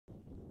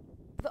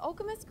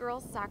Okemos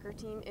girls soccer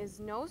team is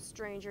no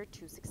stranger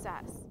to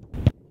success.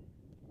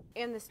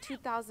 And this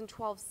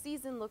 2012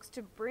 season looks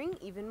to bring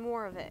even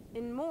more of it,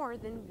 in more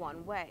than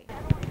one way.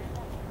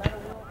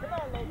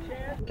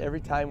 Every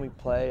time we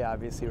play,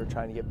 obviously we're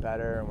trying to get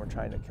better and we're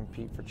trying to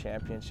compete for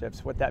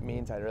championships. What that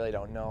means, I really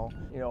don't know.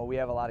 You know, we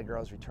have a lot of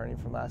girls returning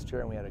from last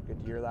year, and we had a good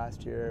year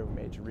last year. We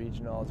made to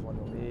regionals, won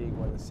the league,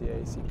 won the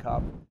CAC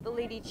Cup. The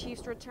Lady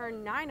Chiefs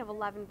returned 9 of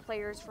 11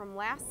 players from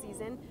last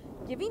season,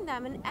 giving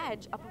them an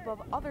edge up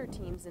above other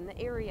teams in the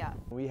area.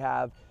 We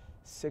have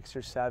 6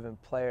 or 7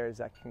 players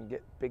that can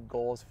get big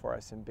goals for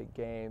us in big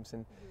games,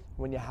 and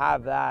when you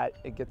have that,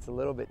 it gets a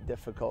little bit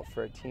difficult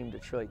for a team to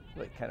truly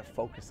kind of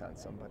focus on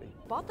somebody.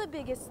 But the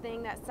biggest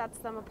thing that sets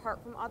them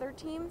apart from other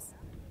teams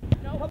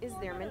is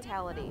their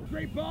mentality.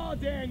 Great ball,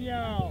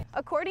 Danielle!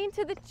 According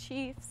to the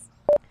Chiefs,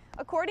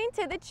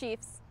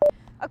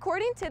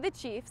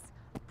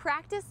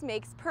 practice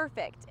makes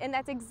perfect, and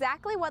that's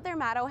exactly what their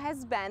motto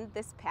has been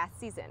this past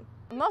season.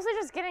 Mostly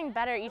just getting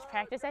better each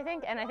practice, I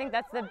think, and I think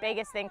that's the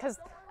biggest thing, because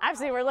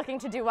obviously we're looking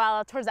to do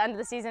well towards the end of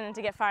the season and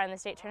to get far in the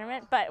state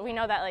tournament, but we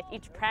know that like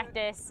each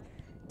practice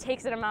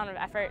takes an amount of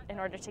effort in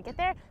order to get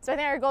there. So I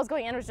think our goals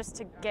going in was just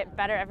to get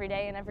better every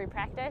day in every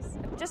practice.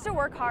 Just to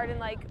work hard, and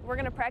like we're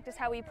going to practice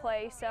how we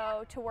play,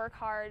 so to work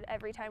hard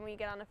every time we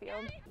get on the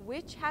field.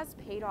 Which has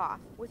paid off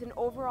with an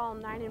overall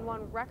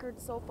 9-1 record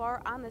so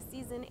far on the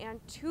season and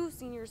 2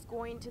 seniors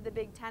going to the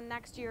Big Ten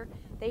next year.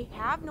 They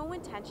have no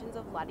intentions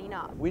of letting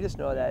up. We just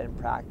know that in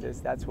practice,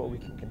 that's what we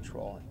can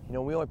control. You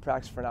know, we only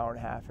practice for an hour and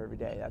a half every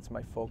day. That's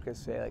my focus.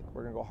 Say, like,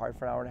 we're going to go hard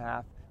for an hour and a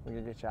half. We're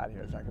going to get you out of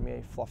here. There's not going to be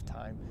any fluff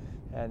time.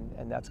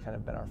 And that's kind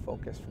of been our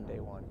focus from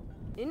day one.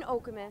 In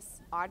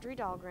Okemos, Audrey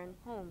Dahlgren,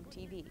 Home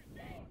TV.